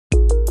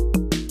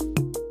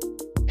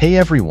Hey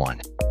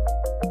everyone!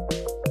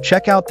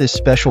 Check out this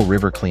special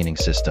river cleaning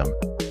system.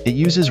 It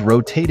uses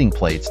rotating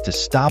plates to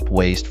stop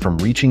waste from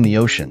reaching the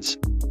oceans.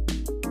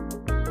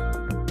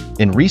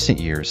 In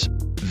recent years,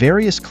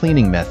 various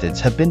cleaning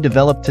methods have been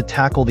developed to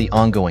tackle the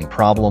ongoing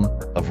problem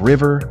of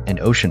river and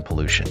ocean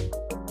pollution.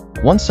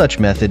 One such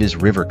method is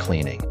river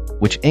cleaning,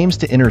 which aims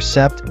to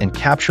intercept and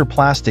capture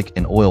plastic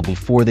and oil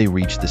before they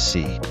reach the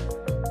sea.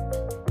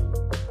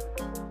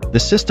 The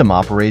system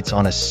operates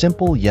on a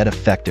simple yet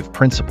effective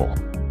principle.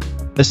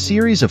 A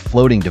series of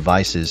floating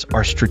devices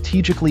are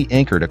strategically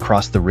anchored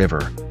across the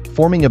river,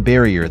 forming a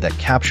barrier that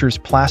captures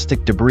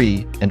plastic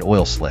debris and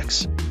oil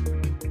slicks.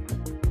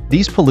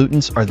 These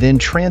pollutants are then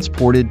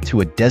transported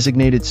to a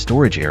designated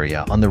storage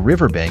area on the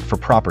riverbank for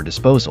proper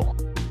disposal.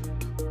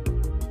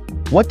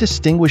 What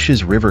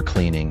distinguishes river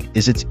cleaning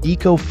is its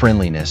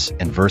eco-friendliness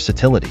and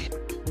versatility.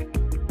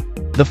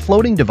 The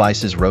floating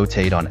devices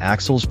rotate on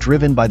axles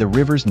driven by the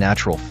river's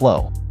natural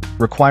flow,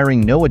 requiring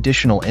no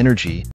additional energy